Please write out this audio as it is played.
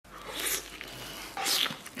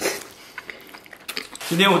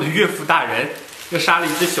今天我的岳父大人又杀了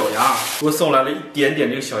一只小羊，给我送来了一点点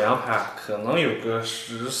这个小羊排，可能有个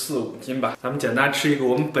14、15斤吧。咱们简单吃一个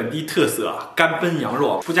我们本地特色啊，干崩羊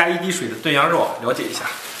肉，不加一滴水的炖羊肉，了解一下。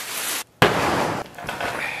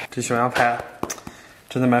这小羊排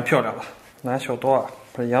真的蛮漂亮的，拿小刀啊，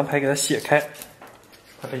把羊排给它卸开，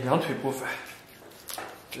把这羊腿部分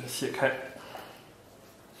给它卸开。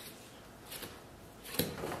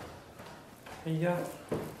哎呀！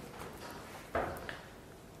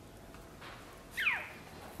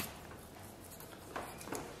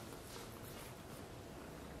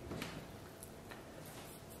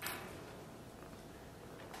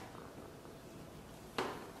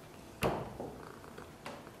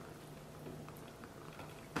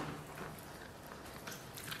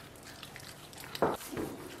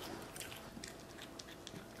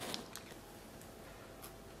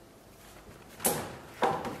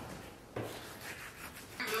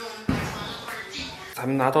咱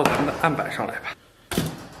们拿到咱们的案板上来吧。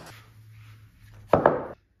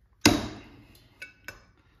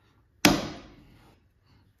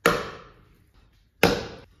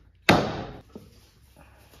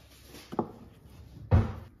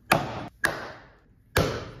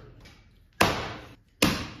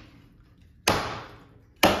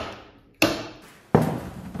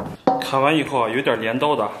砍完以后啊，有点镰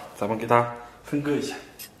刀的，咱们给它分割一下。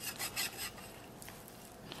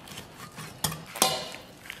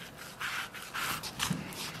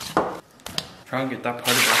然后给大盘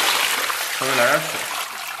里边稍微来点水，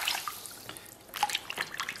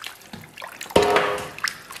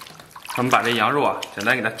咱们把这羊肉啊简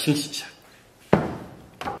单给它清洗一下，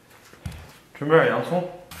准备点洋葱，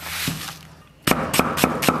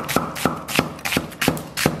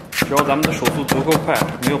只要咱们的手速足够快，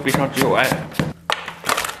没有悲伤只有爱。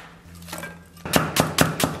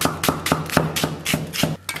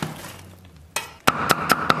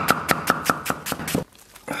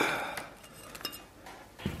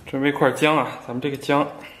准备一块姜啊，咱们这个姜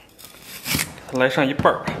来上一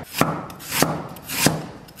半儿。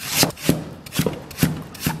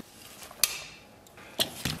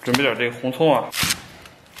准备点这个红葱啊，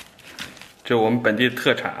这是我们本地的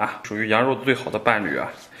特产啊，属于羊肉最好的伴侣啊，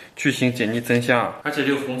去腥解腻增香啊。而且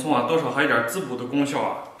这个红葱啊，多少还有点滋补的功效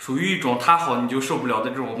啊，属于一种它好你就受不了的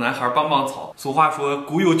这种男孩棒棒草。俗话说，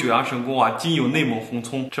古有九阳神功啊，今有内蒙红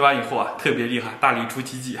葱，吃完以后啊，特别厉害，大力出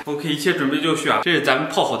奇迹。OK， 一切准备就绪啊，这是咱们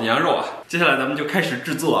泡好的羊肉啊，接下来咱们就开始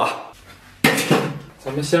制作啊。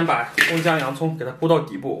咱们先把葱姜洋葱给它铺到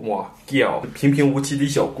底部，哇，掉平平无奇的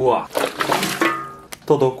小锅啊，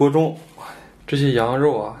倒到锅中。这些羊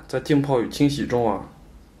肉啊，在浸泡与清洗中啊，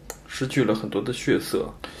失去了很多的血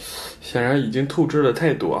色，显然已经透支了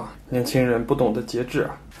太多啊。年轻人不懂得节制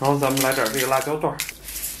啊。然后咱们来点这个辣椒段，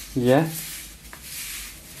盐，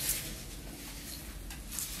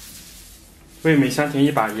味美香甜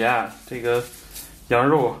一把盐，这个羊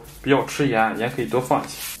肉比较吃盐，盐可以多放一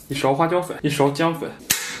些。一勺花椒粉，一勺姜粉，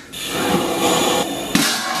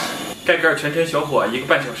盖盖全程小火1个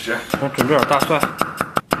半小时。然后准备点大蒜，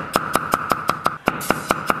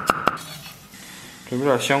准备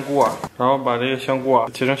点香菇啊，然后把这个香菇啊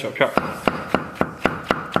切成小片儿。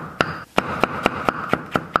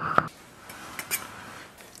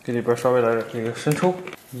给里边稍微来点这个生抽、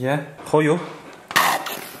盐、蚝油。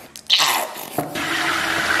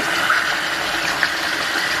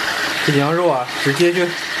这羊肉啊，直接就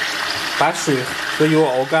把水和油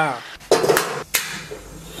熬干啊。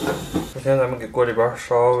首先咱们给锅里边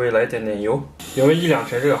稍微来点点油，油1、2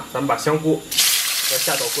成热，咱们把香菇再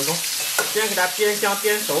下到锅中，先给它煸香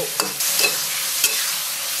煸熟。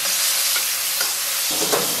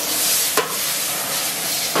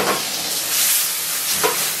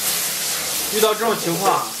遇到这种情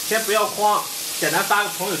况，先不要慌，简单发个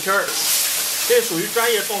朋友圈儿，这属于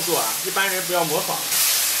专业动作啊，一般人不要模仿。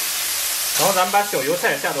然后咱们把小油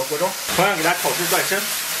菜下到锅中，同样给它炒至断生。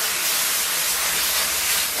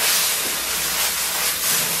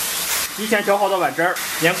提前调好的碗汁儿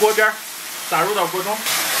沿锅边撒入到锅中，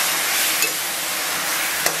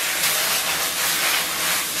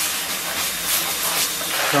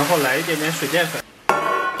然后来一点点水淀粉。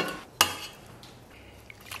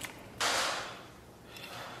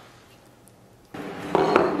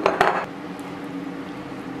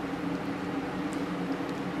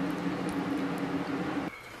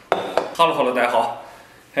好了，大家好。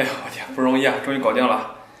哎呀，我天，不容易啊，终于搞定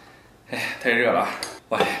了。哎，太热了。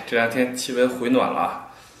哇，这2天气温回暖了。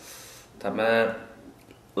咱们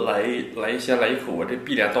来一口我这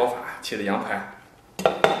碧莲刀法切的羊排。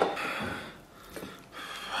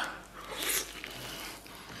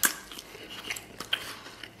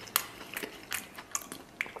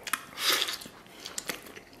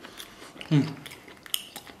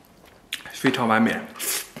非常完美。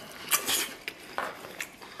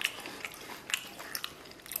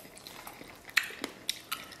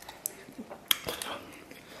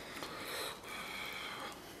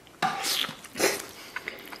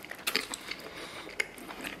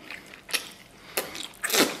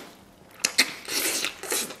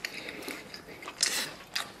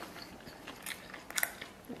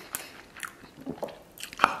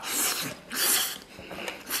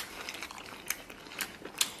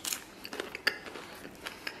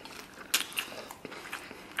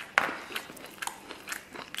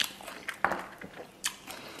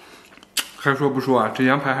还说不说啊，这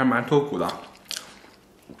羊排还蛮脱骨的。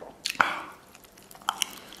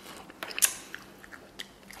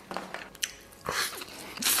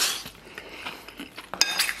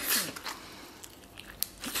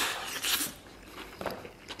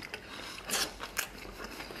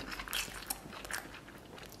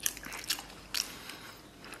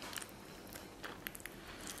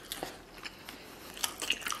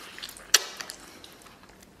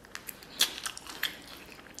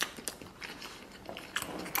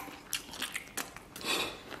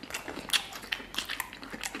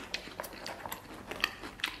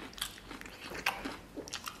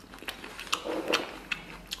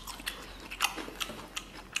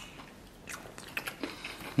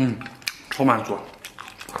超满足。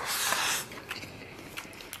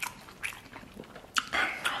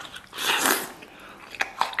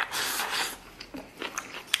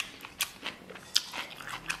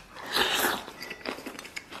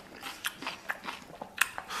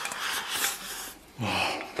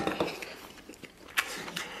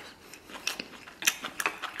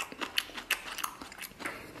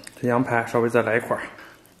这羊排稍微再来一块儿。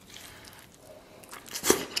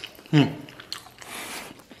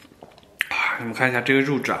你们看一下这个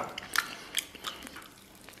肉质啊，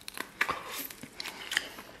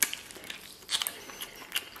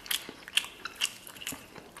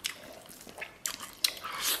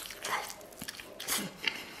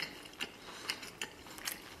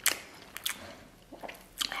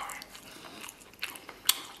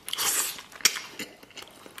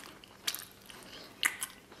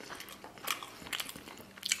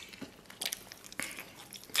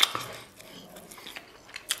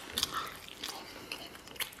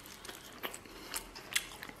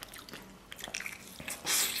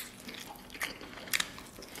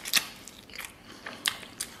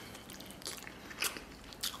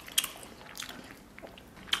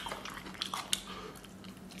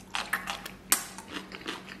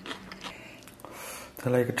再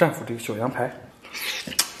来一个战斧这个小羊排，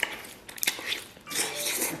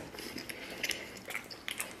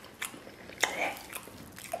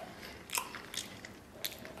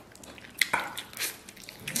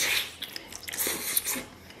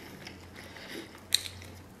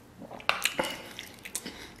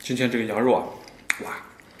今天这个羊肉啊，哇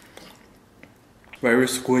 ，very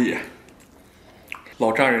squishy，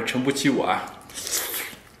 老丈人撑不起我啊。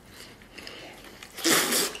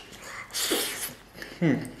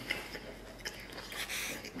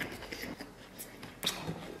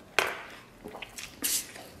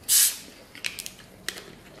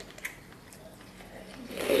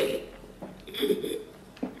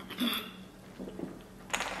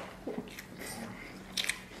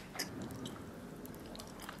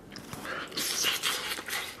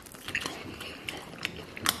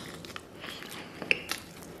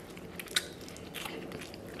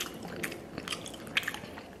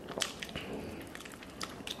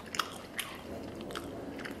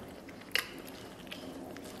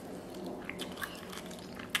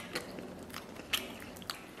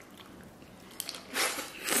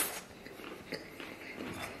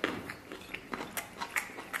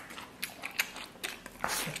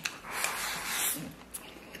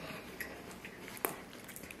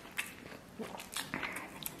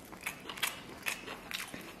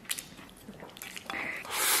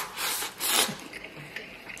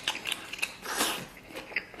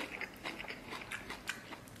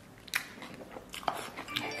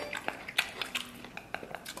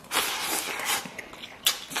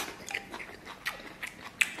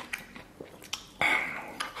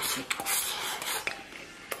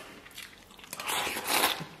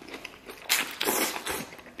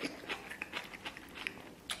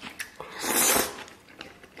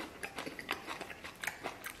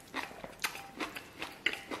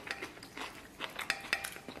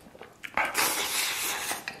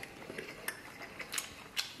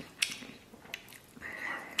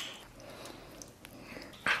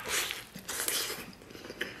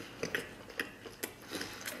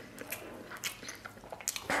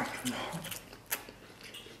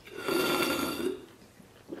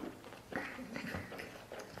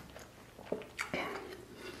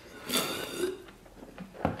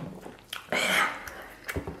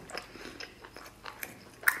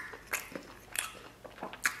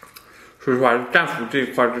说实话，战斧这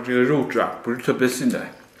一块的这个肉质啊，不是特别细嫩。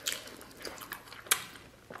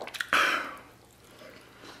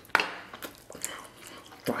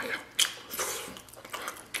哇呀！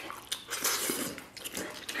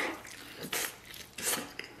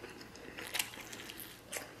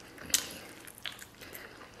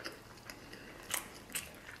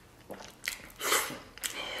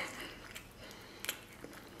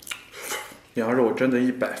羊肉真的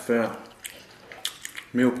100分啊，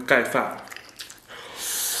没有盖饭。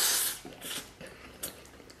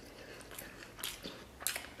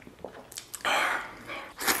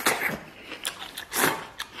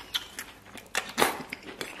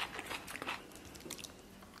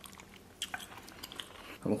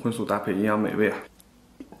咱们荤素搭配，营养美味啊！